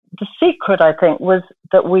the secret, I think, was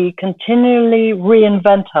that we continually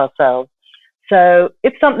reinvent ourselves. So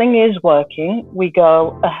if something is working, we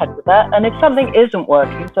go ahead with that. And if something isn't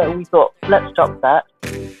working, so we thought, let's stop that.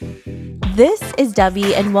 This is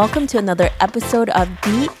Debbie, and welcome to another episode of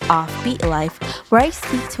The Offbeat Life, where I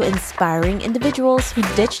speak to inspiring individuals who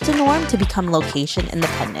ditched the norm to become location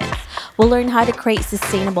independent. We'll learn how to create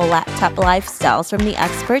sustainable laptop lifestyles from the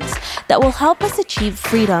experts that will help us achieve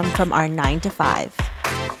freedom from our 9-to-5.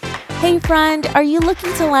 Hey friend, are you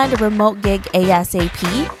looking to land a remote gig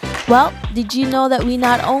ASAP? Well, did you know that we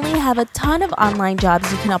not only have a ton of online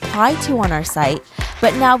jobs you can apply to on our site,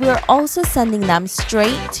 but now we are also sending them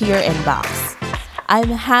straight to your inbox. I'm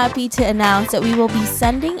happy to announce that we will be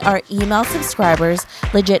sending our email subscribers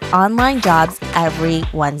legit online jobs every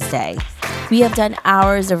Wednesday. We have done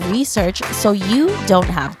hours of research, so you don't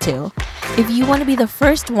have to. If you want to be the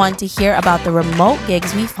first one to hear about the remote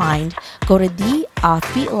gigs we find, go to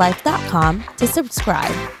theoffbeatlife.com to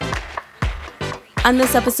subscribe. On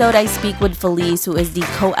this episode, I speak with Felice, who is the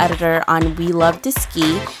co-editor on We Love to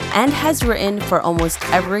Ski and has written for almost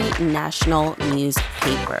every national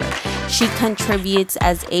newspaper. She contributes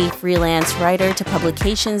as a freelance writer to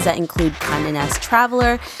publications that include Condé Nast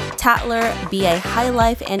Traveler, Tatler, BA High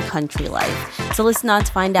Life, and Country Life. So listen on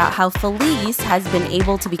to find out how Felice has been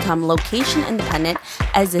able to become location independent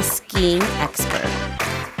as a skiing expert.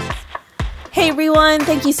 Hey everyone,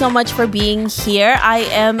 thank you so much for being here. I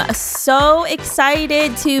am so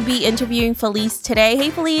excited to be interviewing Felice today. Hey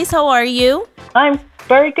Felice, how are you? I'm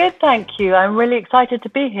very good, thank you. I'm really excited to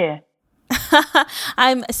be here.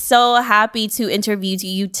 I'm so happy to interview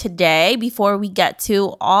you today. Before we get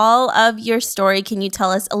to all of your story, can you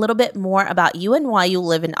tell us a little bit more about you and why you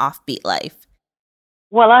live an offbeat life?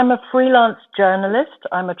 Well, I'm a freelance journalist.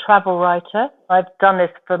 I'm a travel writer. I've done this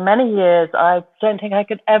for many years. I don't think I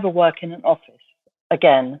could ever work in an office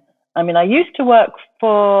again. I mean, I used to work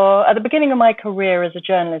at the beginning of my career as a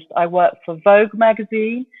journalist, I worked for Vogue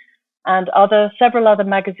magazine and several other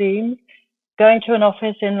magazines, going to an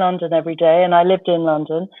office in London every day, and I lived in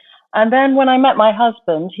London. And then when I met my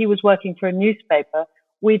husband, he was working for a newspaper.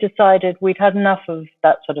 We decided we'd had enough of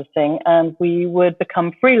that sort of thing, and we would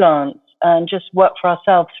become freelance and just work for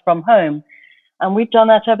ourselves from home. And we've done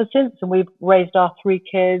that ever since, and we've raised our 3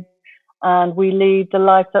 kids, and we lead the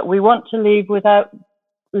life that we want to lead without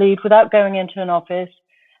going into an office.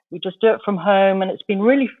 We just do it from home, and it's been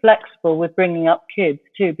really flexible with bringing up kids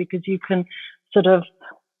too, because you can sort of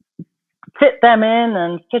fit them in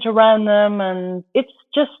and fit around them, and it's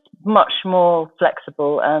just much more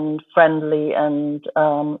flexible and friendly, and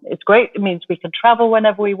it's great. It means we can travel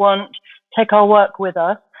whenever we want, take our work with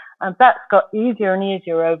us. And that's got easier and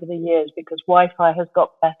easier over the years because Wi-Fi has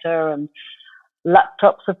got better and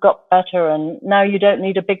laptops have got better. And now you don't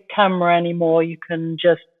need a big camera anymore. You can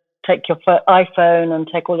just take your iPhone and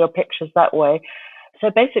take all your pictures that way.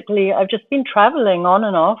 So basically, I've just been traveling on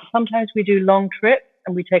and off. Sometimes we do long trips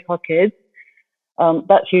and we take our kids.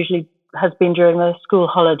 That's usually has been during the school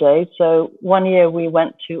holidays. So one year we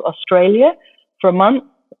went to Australia for a month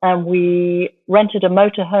and we rented a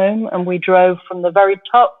motorhome and we drove from the very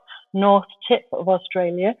top north tip of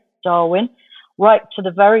Australia, Darwin, right to the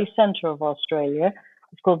very center of Australia.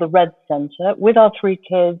 It's called the Red Centre, with our 3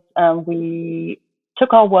 kids. We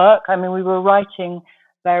took our work. I mean, we were writing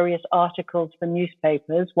various articles for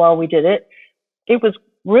newspapers while we did it. It was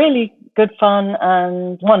really good fun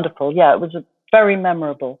and wonderful. Yeah, it was very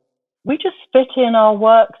memorable. We just fit in our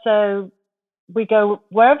work, so we go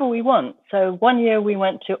wherever we want. So one year we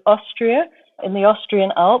went to Austria, in the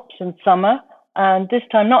Austrian Alps in summer. And this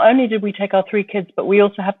time, not only did we take our 3 kids, but we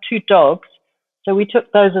also have 2 dogs. So we took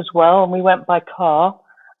those as well, and we went by car.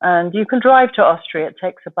 And you can drive to Austria. It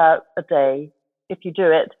takes about a day if you do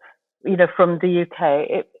it, from the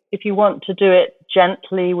UK. If you want to do it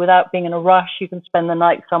gently without being in a rush, you can spend the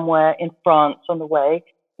night somewhere in France on the way,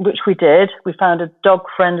 which we did. We found a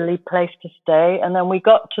dog-friendly place to stay. And then we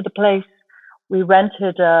got to the place, we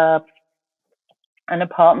rented an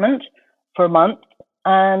apartment for a month.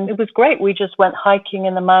 And it was great. We just went hiking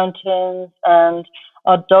in the mountains and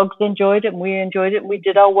our dogs enjoyed it and we enjoyed it. We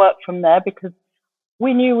did our work from there because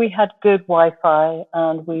we knew we had good Wi-Fi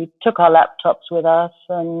and we took our laptops with us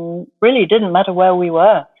and really didn't matter where we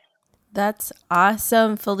were. That's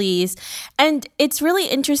awesome, Felice. And it's really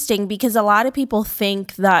interesting because a lot of people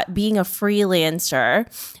think that being a freelancer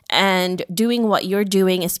and doing what you're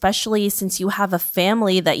doing, especially since you have a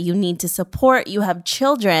family that you need to support, you have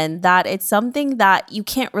children, that it's something that you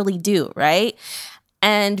can't really do, right?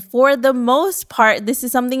 And for the most part, this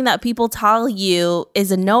is something that people tell you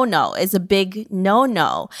is a no-no, is a big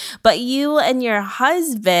no-no. But you and your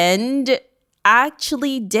husband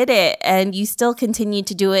actually did it and you still continue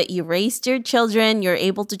to do it. You raised your children, you're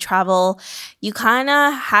able to travel. You kind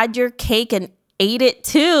of had your cake and ate it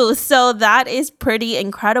too. So that is pretty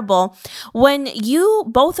incredible. When you,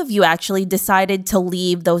 both of you actually decided to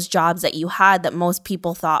leave those jobs that you had that most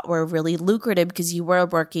people thought were really lucrative because you were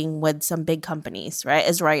working with some big companies, right,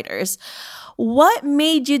 as writers. What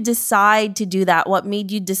made you decide to do that? What made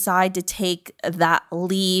you decide to take that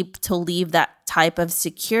leap to leave that type of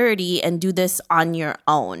security and do this on your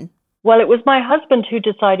own? Well, it was my husband who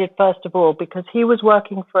decided first of all, because he was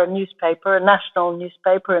working for a newspaper, a national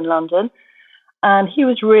newspaper in London. And he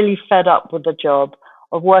was really fed up with the job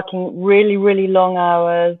of working really, really long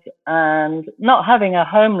hours and not having a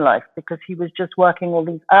home life because he was just working all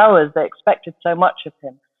these hours. They expected so much of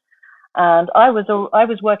him. And I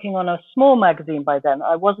was working on a small magazine by then.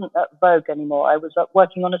 I wasn't at Vogue anymore. I was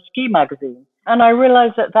working on a ski magazine. And I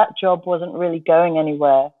realized that that job wasn't really going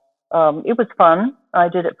anywhere. It was fun. I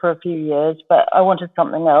did it for a few years, but I wanted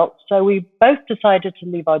something else. So we both decided to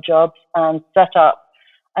leave our jobs and set up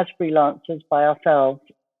as freelancers by ourselves.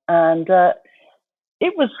 And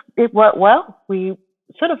it worked well. We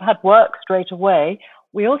sort of had work straight away.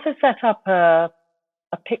 We also set up a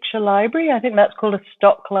picture library. I think that's called a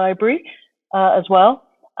stock library as well.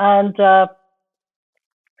 And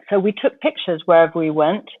so we took pictures wherever we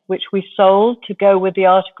went, which we sold to go with the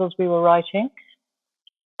articles we were writing.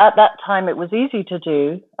 At that time, it was easy to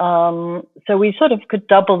do. So we sort of could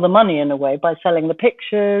double the money in a way by selling the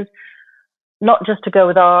pictures, not just to go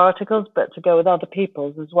with our articles, but to go with other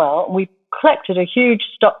people's as well. And we collected a huge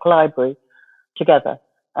stock library together.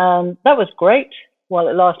 And that was great while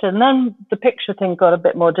it lasted. And then the picture thing got a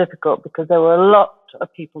bit more difficult because there were a lot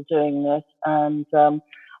of people doing this and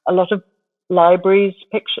a lot of libraries,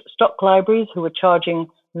 stock libraries who were charging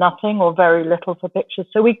nothing or very little for pictures.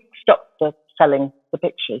 So we stopped selling the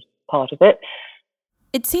pictures part of it.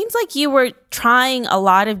 It seems like you were trying a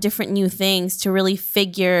lot of different new things to really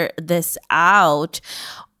figure this out.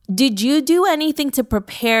 Did you do anything to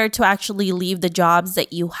prepare to actually leave the jobs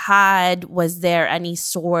that you had? Was there any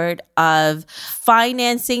sort of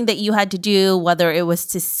financing that you had to do, whether it was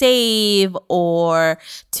to save or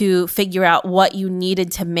to figure out what you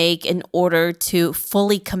needed to make in order to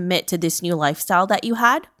fully commit to this new lifestyle that you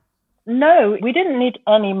had? No, we didn't need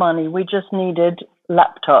any money. We just needed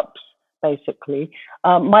laptops, basically.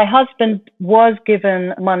 My husband was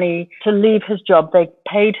given money to leave his job. They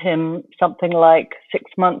paid him something like 6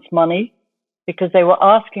 months' money because they were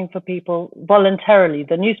asking for people voluntarily.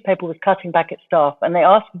 The newspaper was cutting back its staff and they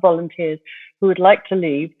asked for volunteers who would like to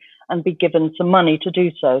leave and be given some money to do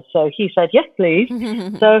so. So he said, yes, please.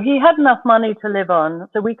 So he had enough money to live on,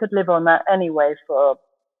 so we could live on that anyway for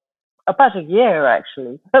about a year,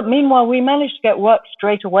 actually. But meanwhile, we managed to get work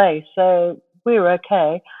straight away, so we were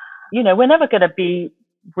okay. You know, we're never going to be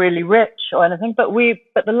really rich or anything, but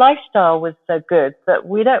the lifestyle was so good that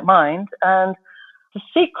we don't mind. And the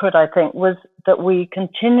secret, I think, was that we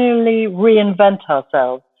continually reinvent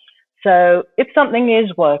ourselves. So if something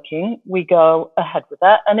is working, we go ahead with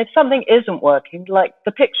that. And if something isn't working, like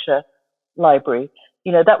the picture library,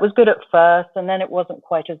 you know, that was good at first and then it wasn't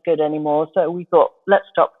quite as good anymore. So we thought, let's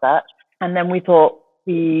stop that. And then we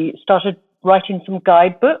started writing some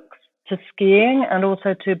guidebooks to skiing and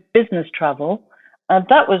also to business travel. And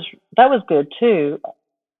that was good too.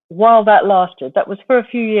 While that lasted, that was for a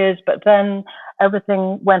few years, but then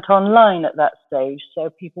everything went online at that stage. So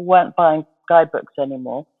people weren't buying guidebooks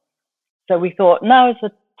anymore. So we thought now is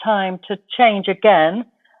the time to change again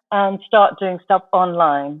and start doing stuff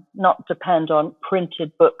online, not depend on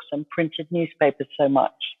printed books and printed newspapers so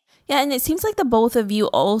much. Yeah, and it seems like the both of you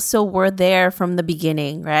also were there from the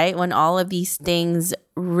beginning, right? When all of these things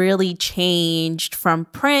really changed from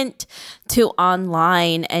print to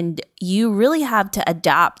online, and you really have to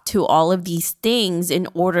adapt to all of these things in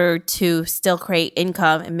order to still create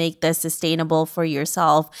income and make this sustainable for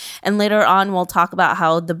yourself. And later on, we'll talk about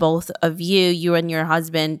how the both of you and your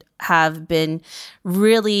husband, have been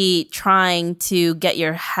really trying to get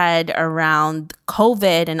your head around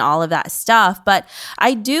COVID and all of that stuff. But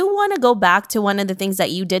I do want to go back to one of the things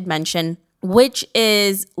that you did mention, which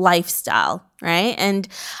is lifestyle, right? And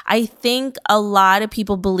I think a lot of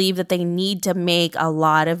people believe that they need to make a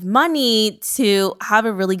lot of money to have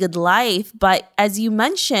a really good life. But as you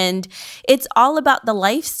mentioned, it's all about the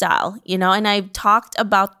lifestyle, you know, and I've talked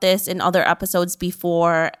about this in other episodes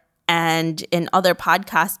before and in other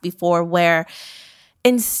podcasts before, where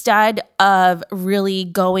instead of really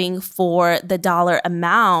going for the dollar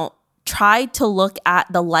amount, try to look at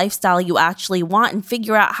the lifestyle you actually want and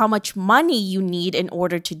figure out how much money you need in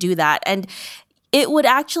order to do that. And it would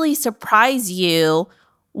actually surprise you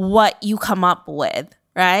what you come up with,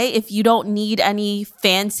 right? If you don't need any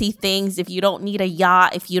fancy things, if you don't need a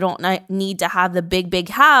yacht, if you don't need to have the big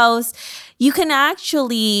house, you can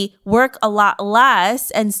actually work a lot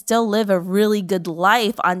less and still live a really good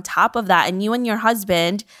life on top of that. And you and your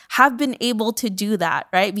husband have been able to do that,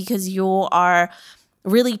 right? Because you are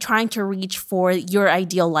really trying to reach for your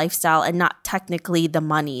ideal lifestyle and not technically the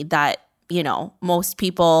money that, most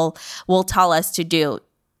people will tell us to do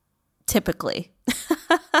typically.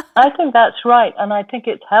 I think that's right. And I think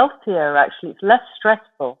it's healthier, actually. It's less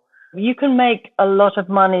stressful. You can make a lot of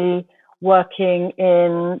money working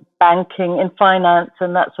in banking, in finance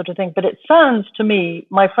and that sort of thing. But it sounds to me,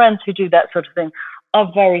 my friends who do that sort of thing are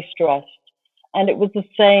very stressed. And it was the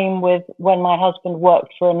same with when my husband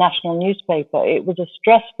worked for a national newspaper. It was a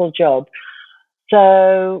stressful job.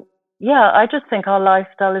 So, yeah, I just think our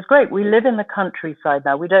lifestyle is great. We live in the countryside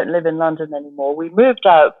now. We don't live in London anymore. We moved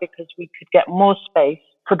out because we could get more space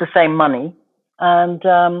for the same money and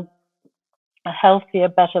a healthier,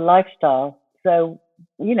 better lifestyle. So,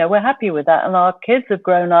 we're happy with that. And our kids have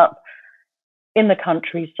grown up in the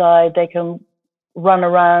countryside. They can run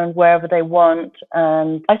around wherever they want.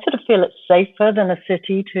 And I sort of feel it's safer than a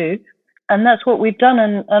city too. And that's what we've done.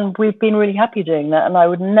 And we've been really happy doing that. And I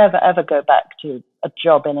would never, ever go back to a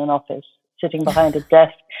job in an office, sitting behind a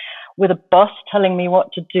desk with a boss telling me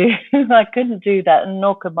what to do. I couldn't do that, and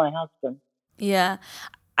nor could my husband. Yeah.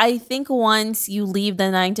 I think once you leave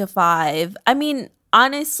the 9 to 5, I mean,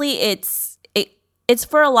 honestly, it's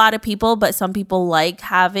for a lot of people, but some people like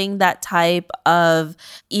having that type of,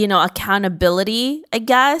 accountability, I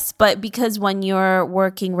guess. But because when you're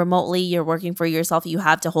working remotely, you're working for yourself, you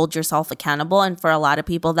have to hold yourself accountable. And for a lot of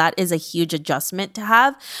people, that is a huge adjustment to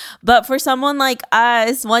have. But for someone like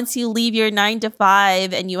us, once you leave your 9 to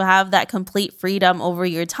 5 and you have that complete freedom over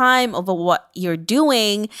your time, over what you're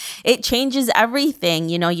doing, it changes everything.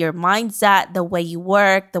 Your mindset, the way you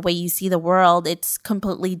work, the way you see the world, it's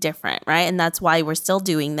completely different, right? And that's why we're still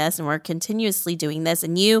doing this and we're continuously doing this.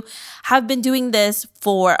 And you have been doing this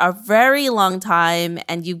for a very long time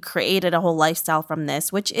and you created a whole lifestyle from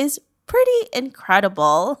this, which is pretty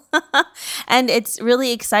incredible. And it's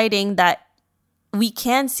really exciting that we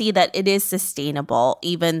can see that it is sustainable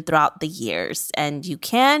even throughout the years. And you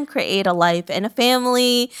can create a life and a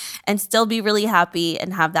family and still be really happy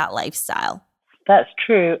and have that lifestyle. That's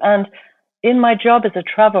true. And in my job as a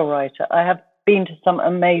travel writer, I have been to some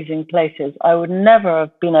amazing places I would never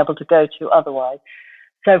have been able to go to otherwise.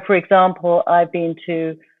 So, for example, I've been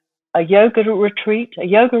to a yoga retreat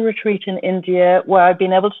in India, where I've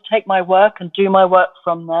been able to take my work and do my work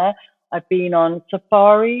from there. I've been on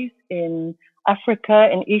safaris in Africa,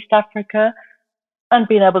 in East Africa, and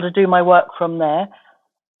been able to do my work from there.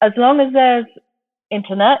 As long as there's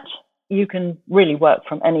internet, you can really work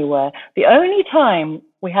from anywhere. The only time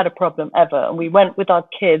we had a problem ever, and we went with our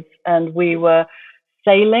kids and we were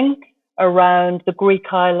sailing around the Greek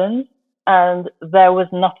islands, and there was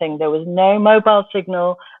nothing. There was no mobile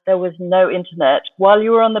signal. There was no internet. While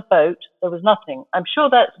you were on the boat, there was nothing. I'm sure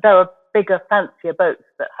that there are bigger, fancier boats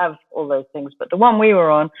that have all those things, but the one we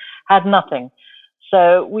were on had nothing.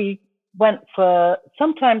 So we went for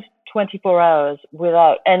sometimes 24 hours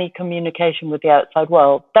without any communication with the outside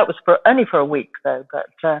world. That was only for a week, though, but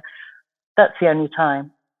that's the only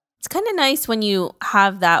time. It's kind of nice when you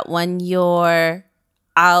have that when you're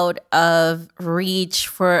out of reach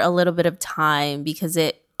for a little bit of time, because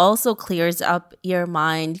it also clears up your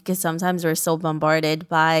mind, because sometimes we're so bombarded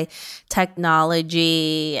by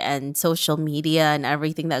technology and social media and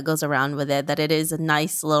everything that goes around with it that it is a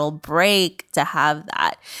nice little break to have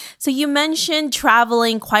that. So you mentioned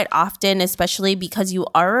traveling quite often, especially because you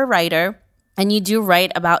are a writer and you do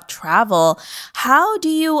write about travel. How do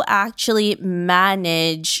you actually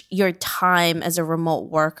manage your time as a remote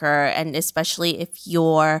worker, and especially if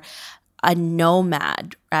you're a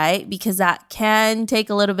nomad, right? Because that can take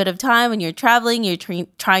a little bit of time when you're traveling, you're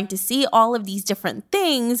trying to see all of these different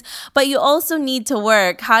things, but you also need to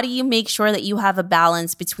work. How do you make sure that you have a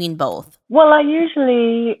balance between both? Well, I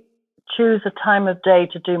usually choose a time of day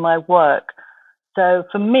to do my work. So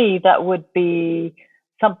for me, that would be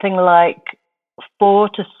something like 4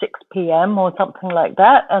 to 6 p.m. or something like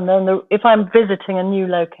that. And then if I'm visiting a new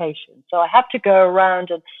location, so I have to go around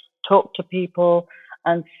and talk to people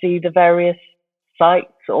and see the various sites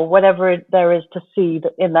or whatever there is to see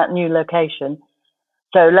in that new location.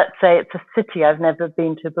 So let's say it's a city I've never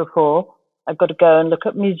been to before. I've got to go and look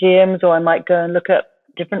at museums, or I might go and look at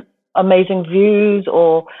different amazing views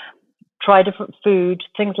or try different food,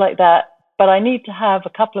 things like that. But I need to have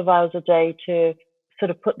a couple of hours a day to sort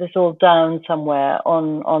of put this all down somewhere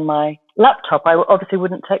on my laptop. I obviously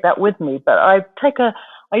wouldn't take that with me, but I take a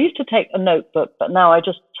I used to take a notebook, but now I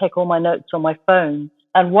just take all my notes on my phone.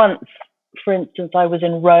 And once, for instance, I was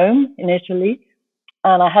in Rome, in Italy,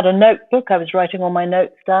 and I had a notebook. I was writing all my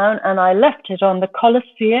notes down, and I left it on the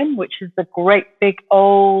Colosseum, which is the great big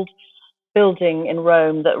old building in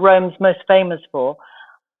Rome that Rome's most famous for.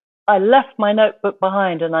 I left my notebook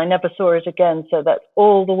behind and I never saw it again. So that's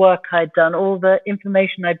all the work I'd done, all the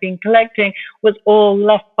information I'd been collecting was all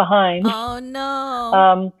left behind. Oh,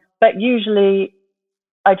 no. But usually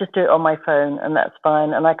I just do it on my phone and that's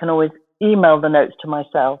fine. And I can always email the notes to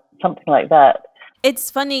myself, something like that. It's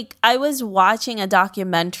funny. I was watching a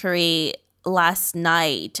documentary last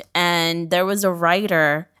night and there was a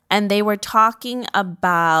writer and they were talking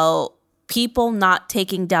about people not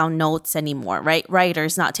taking down notes anymore, right?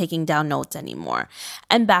 Writers not taking down notes anymore.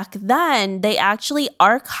 And back then, they actually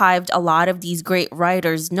archived a lot of these great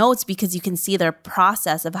writers' notes because you can see their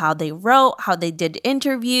process of how they wrote, how they did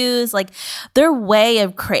interviews, like their way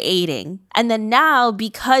of creating. And then now,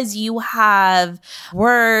 because you have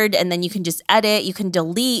Word and then you can just edit, you can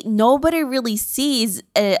delete, nobody really sees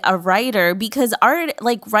a writer because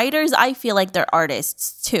writers, I feel like they're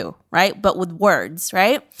artists too, right? But with words,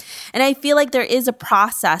 right? And I feel like there is a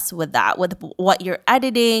process with that, with what you're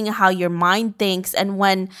editing, how your mind thinks. And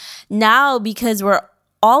when now, because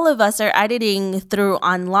all of us are editing through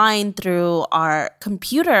online, through our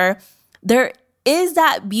computer, there is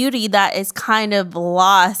that beauty that is kind of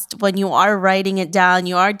lost when you are writing it down,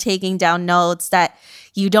 you are taking down notes that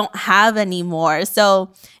you don't have anymore.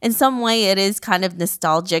 So in some way, it is kind of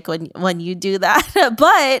nostalgic when you do that,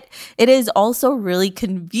 but it is also really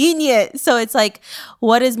convenient. So it's like,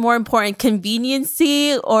 what is more important,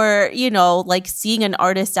 conveniency or, like seeing an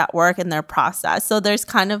artist at work and their process? So there's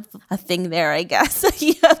kind of a thing there, I guess.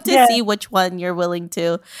 You have to see which one you're willing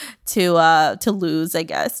to lose, I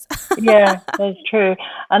guess. Yeah, that's true.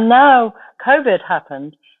 And now COVID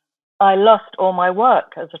happened. I lost all my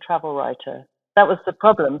work as a travel writer. That was the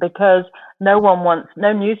problem because no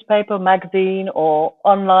newspaper, magazine, or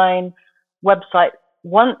online website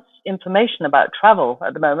wants information about travel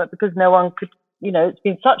at the moment because no one could, it's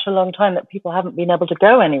been such a long time that people haven't been able to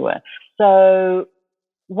go anywhere. So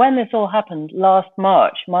when this all happened last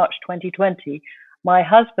March 2020, my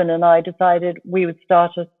husband and I decided we would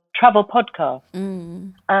start a travel podcast.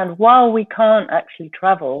 And while we can't actually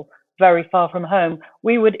travel very far from home,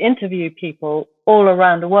 we would interview people all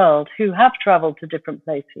around the world who have traveled to different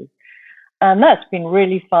places. And that's been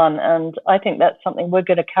really fun. And I think that's something we're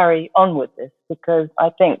going to carry on with this because I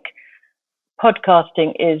think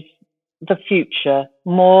podcasting is the future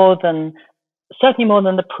certainly more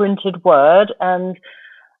than the printed word and,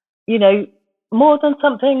 more than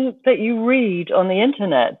something that you read on the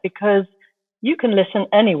internet because you can listen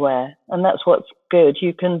anywhere. And that's what's good.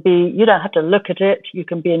 You don't have to look at it. You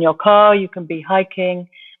can be in your car, you can be hiking,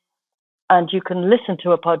 and you can listen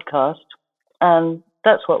to a podcast. And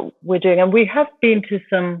that's what we're doing. And we have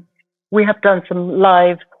done some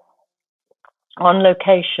live on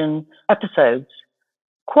location episodes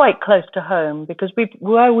quite close to home because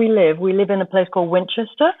where we live in a place called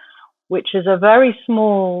Winchester, which is a very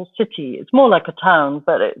small city. It's more like a town,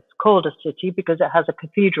 but it's called a city because it has a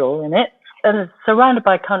cathedral in it. And it's surrounded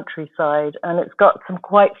by countryside, and it's got some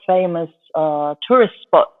quite famous tourist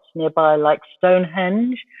spots nearby, like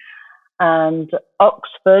Stonehenge and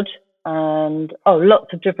Oxford, and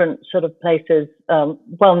lots of different sort of places,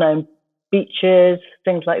 well-known beaches,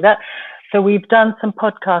 things like that. So we've done some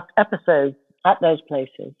podcast episodes at those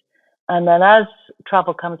places. And then as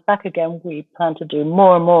travel comes back again, we plan to do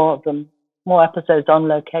more and more of them, more episodes on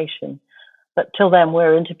location. But till then,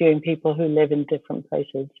 we're interviewing people who live in different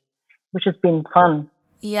places, which has been fun.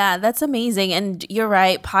 Yeah, that's amazing. And you're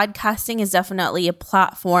right. Podcasting is definitely a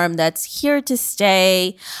platform that's here to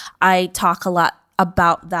stay. I talk a lot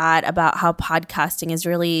about that, about how podcasting is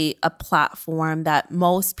really a platform that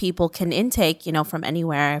most people can intake, from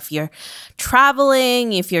anywhere. If you're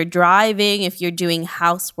traveling, if you're driving, if you're doing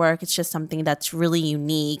housework, it's just something that's really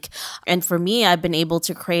unique. And for me, I've been able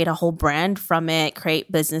to create a whole brand from it,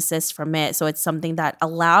 create businesses from it. So it's something that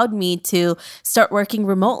allowed me to start working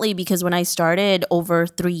remotely because when I started over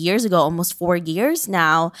 3 years ago, almost 4 years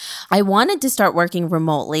now, I wanted to start working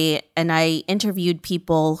remotely. And I interviewed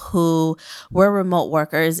people who were remote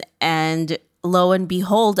workers, and lo and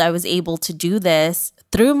behold, I was able to do this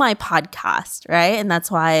through my podcast, right? And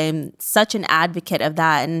that's why I'm such an advocate of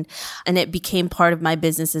that, and it became part of my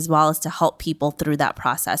business as well, as to help people through that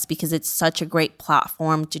process because it's such a great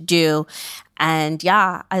platform to do. And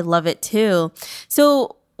yeah, I love it too.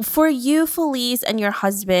 So For you, Felice, and your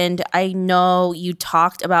husband, I know you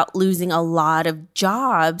talked about losing a lot of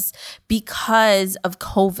jobs because of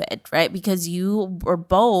COVID, right? Because you were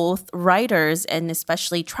both writers and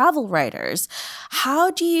especially travel writers.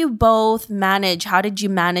 How do you both manage? How did you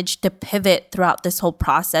manage to pivot throughout this whole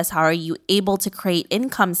process? How are you able to create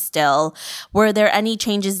income still? Were there any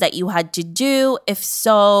changes that you had to do? If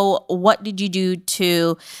so, what did you do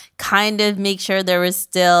to kind of make sure there was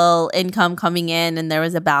still income coming in and there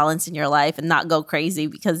was a balance in your life and not go crazy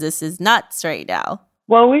because this is nuts right now?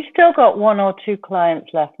 Well, we've still got one or two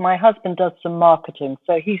clients left. My husband does some marketing,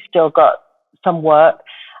 so he's still got some work.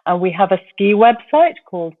 And we have a ski website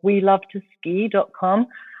called welovetosski.com.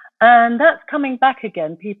 And that's coming back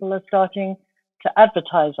again. People are starting to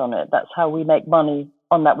advertise on it. That's how we make money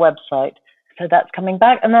on that website. So that's coming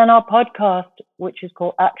back. And then our podcast, which is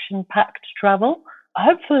called Action Packed Travel.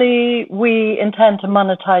 Hopefully, we intend to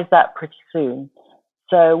monetize that pretty soon.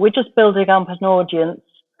 So we're just building up an audience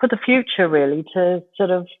for the future, really, to sort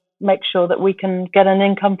of make sure that we can get an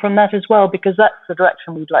income from that as well, because that's the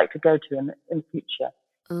direction we'd like to go to in the future.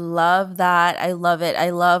 Love that. I love it.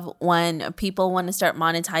 I love when people want to start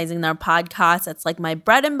monetizing their podcasts. That's like my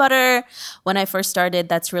bread and butter. When I first started,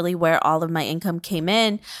 that's really where all of my income came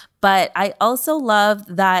in. But I also love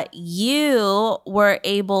that you were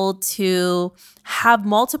able to have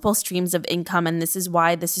multiple streams of income. And this is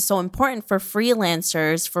why this is so important for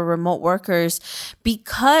freelancers, for remote workers,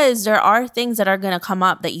 because there are things that are going to come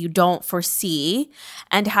up that you don't foresee.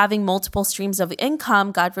 And having multiple streams of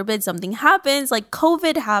income, God forbid something happens, like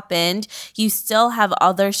COVID happened, you still have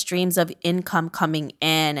other streams of income coming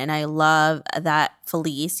in. And I love that,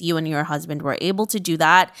 Felice, you and your husband were able to do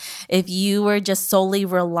that. If you were just solely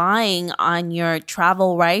relying on your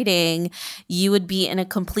travel writing, you would be in a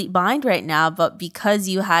complete bind right now. But because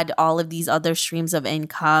you had all of these other streams of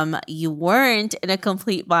income, you weren't in a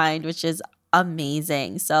complete bind, which is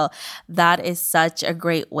amazing. So that is such a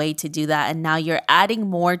great way to do that. And now you're adding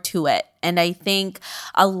more to it. And I think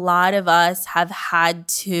a lot of us have had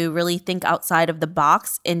to really think outside of the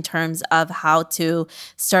box in terms of how to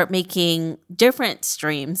start making different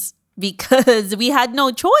streams, because we had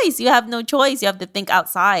no choice. You have no choice. You have to think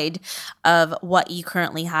outside of what you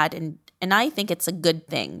currently had. And I think it's a good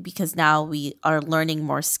thing, because now we are learning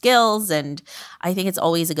more skills. And I think it's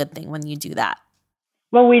always a good thing when you do that.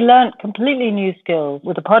 Well, we learned completely new skills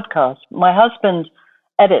with the podcast. My husband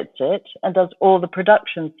edits it and does all the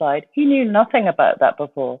production side. He knew nothing about that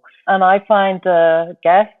before. And I find the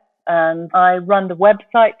guests and I run the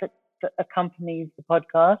website that accompanies the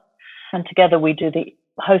podcast. And together we do the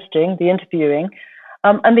hosting, the interviewing.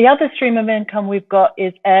 And the other stream of income we've got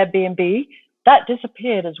is Airbnb. That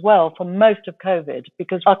disappeared as well for most of COVID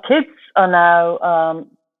because our kids are now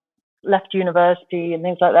left university and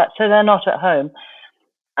things like that. So they're not at home.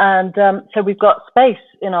 And so we've got space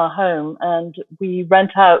in our home and we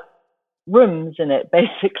rent out rooms in it,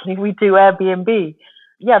 basically. We do Airbnb.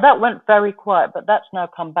 Yeah, that went very quiet, but that's now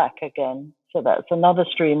come back again. So that's another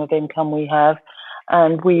stream of income we have.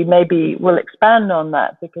 And we maybe will expand on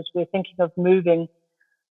that because we're thinking of moving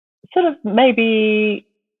sort of maybe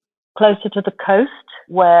closer to the coast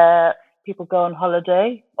where people go on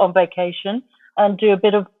holiday, on vacation, and do a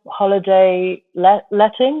bit of holiday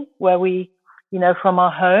letting where we, from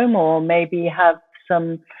our home, or maybe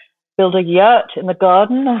build a yurt in the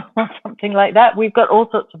garden or something like that. We've got all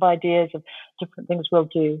sorts of ideas of different things we'll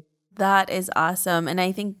do. That is awesome. And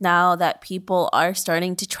I think now that people are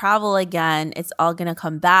starting to travel again, it's all going to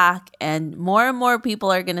come back and more people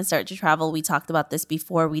are going to start to travel. We talked about this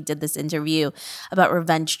before we did this interview about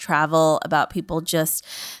revenge travel, about people just,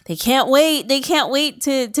 they can't wait. They can't wait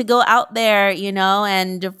to go out there,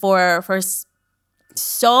 and for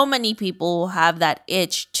so many people who have that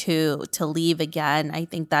itch to leave again. I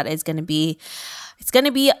think that is going to be, it's going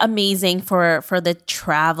to be amazing for the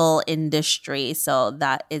travel industry. So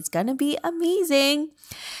that is going to be amazing.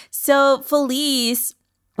 So Felice,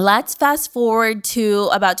 let's fast forward to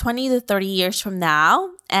about 20 to 30 years from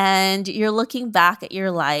now, and you're looking back at your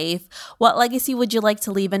life. What legacy would you like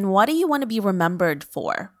to leave, and what do you want to be remembered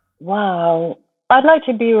for? Wow. I'd like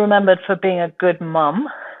to be remembered for being a good mum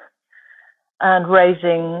and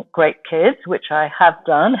raising great kids, which I have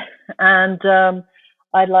done. And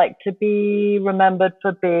I'd like to be remembered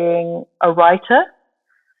for being a writer.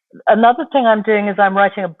 Another thing I'm doing is I'm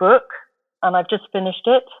writing a book, and I've just finished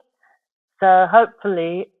it. So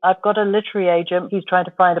hopefully, I've got a literary agent. He's trying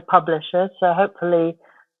to find a publisher. So hopefully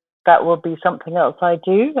that will be something else I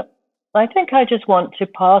do. I think I just want to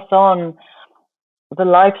pass on the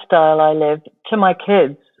lifestyle I live to my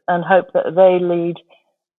kids and hope that they lead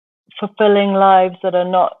fulfilling lives that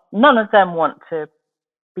are none of them want to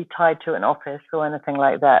be tied to an office or anything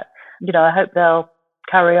like that. I hope they'll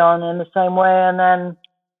carry on in the same way, and then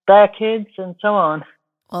their kids and so on.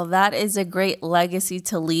 Well, that is a great legacy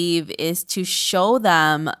to leave, is to show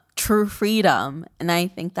them true freedom. And I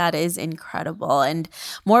think that is incredible. And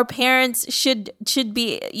more parents should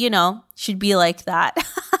be, should be like that.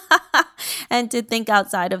 And to think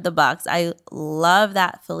outside of the box. I love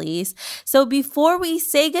that, Felice. So before we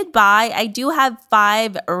say goodbye, I do have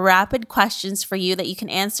 5 rapid questions for you that you can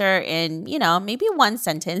answer in, maybe one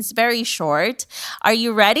sentence, very short. Are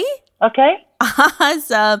you ready? Okay.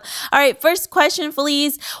 Awesome. All right. First question,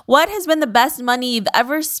 Felice. What has been the best money you've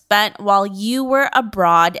ever spent while you were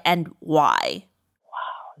abroad, and why?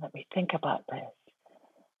 Wow. Let me think about this.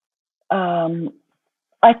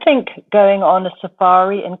 I think going on a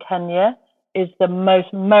safari in Kenya is the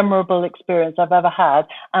most memorable experience I've ever had.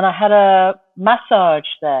 And I had a massage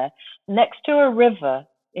there next to a river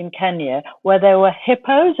in Kenya where there were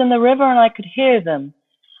hippos in the river and I could hear them.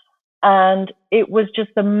 And it was just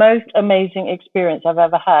the most amazing experience I've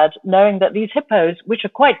ever had, knowing that these hippos, which are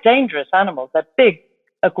quite dangerous animals, they're big,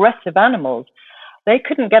 aggressive animals, they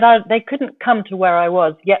couldn't get out, they couldn't come to where I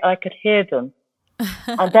was, yet I could hear them.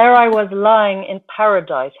 And there I was lying in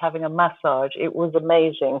paradise having a massage. It was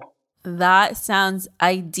amazing. That sounds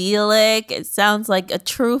idyllic. It sounds like a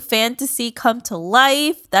true fantasy come to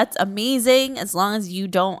life. That's amazing, as long as you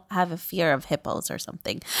don't have a fear of hippos or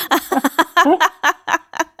something.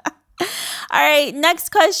 All right, next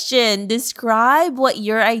question. Describe what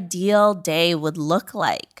your ideal day would look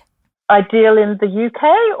like. Ideal in the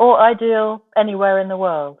UK or ideal anywhere in the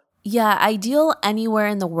world? Yeah, ideal anywhere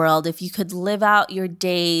in the world if you could live out your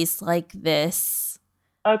days like this.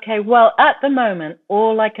 Okay, well, at the moment,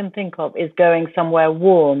 all I can think of is going somewhere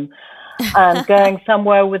warm and going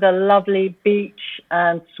somewhere with a lovely beach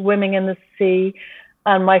and swimming in the sea.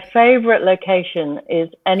 And my favorite location is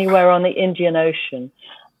anywhere on the Indian Ocean.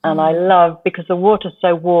 And I love, because the water's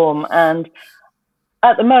so warm. And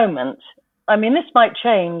at the moment, I mean, this might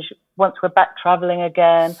change once we're back traveling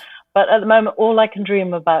again. But at the moment, all I can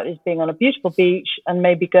dream about is being on a beautiful beach and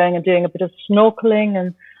maybe going and doing a bit of snorkeling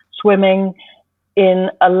and swimming in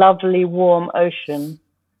a lovely warm ocean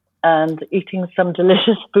and eating some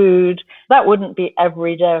delicious food. That wouldn't be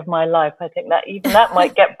every day of my life. I think that even that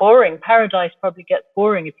might get boring. Paradise probably gets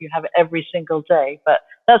boring if you have it every single day. But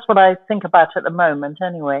that's what I think about at the moment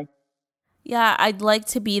anyway. Yeah, I'd like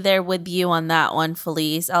to be there with you on that one,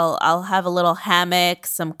 Felice. I'll have a little hammock,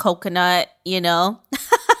 some coconut,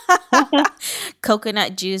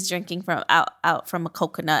 coconut juice, drinking from out from a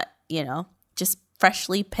coconut, just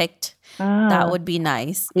freshly picked. That would be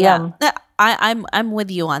nice. Yum. Yeah. I'm with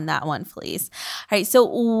you on that one, Felice. All right.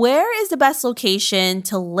 So where is the best location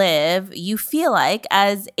to live, you feel like,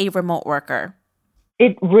 as a remote worker?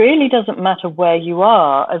 It really doesn't matter where you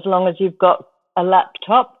are, as long as you've got a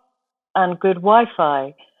laptop and good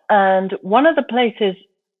Wi-Fi. And one of the places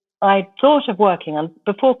I thought of working on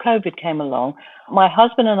before COVID came along, my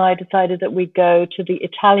husband and I decided that we'd go to the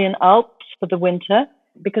Italian Alps for the winter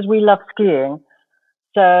because we love skiing.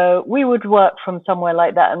 So we would work from somewhere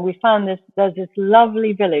like that. And we found there's this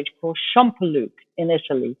lovely village called Champoluc in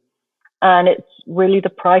Italy. And it's really, the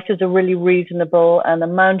prices are really reasonable and the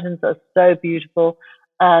mountains are so beautiful.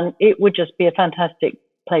 And it would just be a fantastic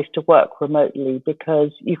place to work remotely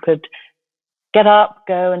because you could get up,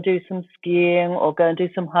 go and do some skiing or go and do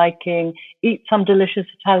some hiking, eat some delicious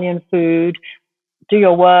Italian food, do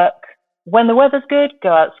your work. When the weather's good, go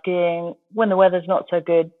out skiing. When the weather's not so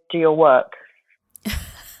good, do your work.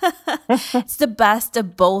 It's the best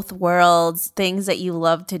of both worlds, things that you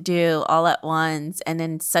love to do all at once and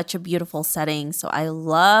in such a beautiful setting. So I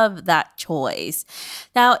love that choice.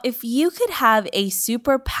 Now, if you could have a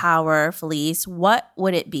superpower, Felice, what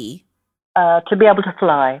would it be? To be able to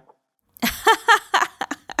fly.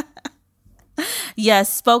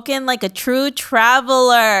 Yes, spoken like a true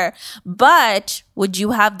traveler. But would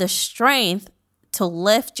you have the strength to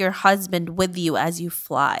lift your husband with you as you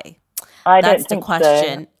fly? That's the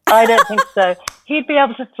question. So. I don't think so. He'd be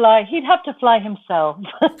able to fly. He'd have to fly himself.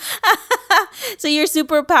 So your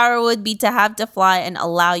superpower would be to have to fly and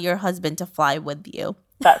allow your husband to fly with you.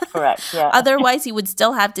 That's correct, yeah. Otherwise, he would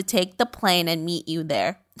still have to take the plane and meet you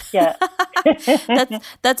there. Yeah.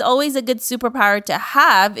 That's always a good superpower to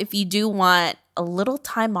have if you do want a little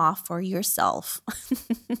time off for yourself.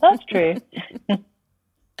 That's true.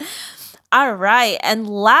 All right. And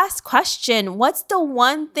last question. What's the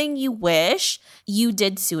one thing you wish you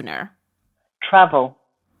did sooner? Travel.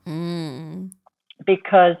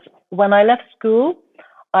 Because when I left school,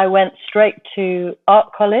 I went straight to art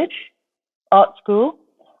school,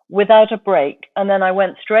 without a break. And then I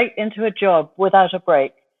went straight into a job without a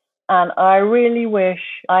break. And I really wish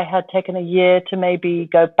I had taken a year to maybe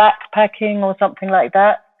go backpacking or something like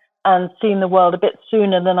that and seen the world a bit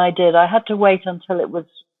sooner than I did. I had to wait until it was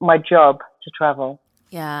my job to travel.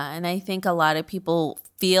 Yeah, and I think a lot of people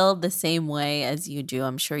feel the same way as you do.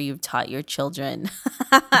 I'm sure you've taught your children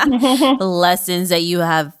lessons that you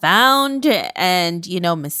have found and,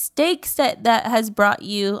 mistakes that has brought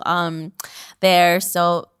you there.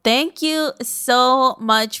 So thank you so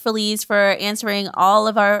much, Felice, for answering all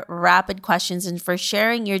of our rapid questions and for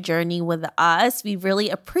sharing your journey with us. We really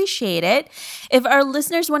appreciate it. If our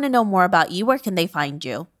listeners want to know more about you, where can they find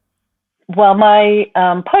you? Well, my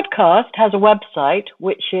podcast has a website,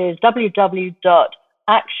 which is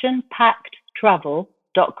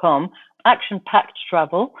www.actionpackedtravel.com, Action Packed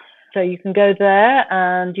Travel. So you can go there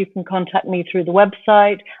and you can contact me through the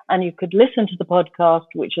website, and you could listen to the podcast,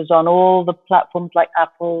 which is on all the platforms like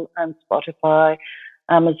Apple and Spotify,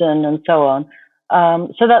 Amazon, and so on.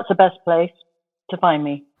 So that's the best place to find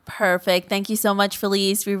me. Perfect. Thank you so much,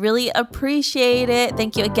 Felice. We really appreciate it.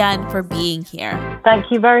 Thank you again for being here. Thank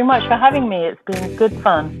you very much for having me. It's been good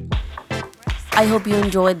fun. I hope you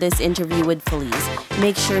enjoyed this interview with Felice.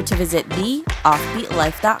 Make sure to visit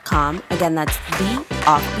theoffbeatlife.com. Again, that's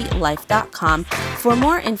theoffbeatlife.com for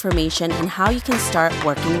more information on how you can start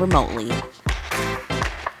working remotely.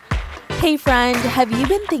 Hey friend, have you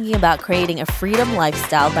been thinking about creating a freedom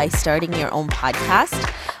lifestyle by starting your own podcast?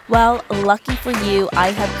 Well, lucky for you,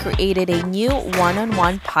 I have created a new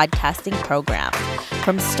one-on-one podcasting program.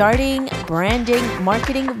 From starting, branding,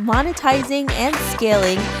 marketing, monetizing, and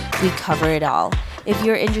scaling, we cover it all. If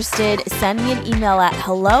you're interested, send me an email at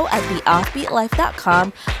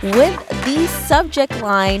hello@theoffbeatlife.com with the subject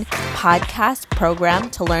line podcast program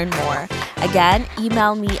to learn more. Again,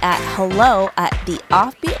 email me at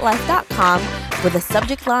hello@theoffbeatlife.com with the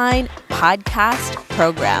subject line podcast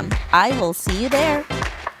program. I will see you there.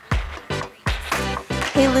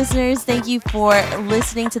 Hey listeners, thank you for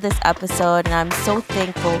listening to this episode, and I'm so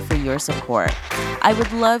thankful for your support. I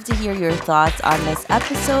would love to hear your thoughts on this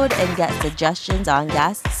episode and get suggestions on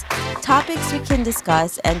guests, topics we can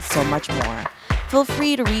discuss, and so much more. Feel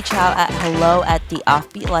free to reach out at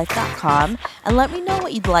hello@theoffbeatlife.com and let me know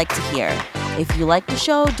what you'd like to hear. If you like the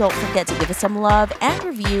show, don't forget to give us some love and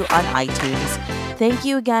review on iTunes. Thank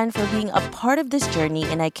you again for being a part of this journey,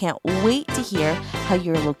 and I can't wait to hear how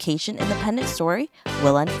your location independent story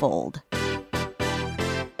will unfold.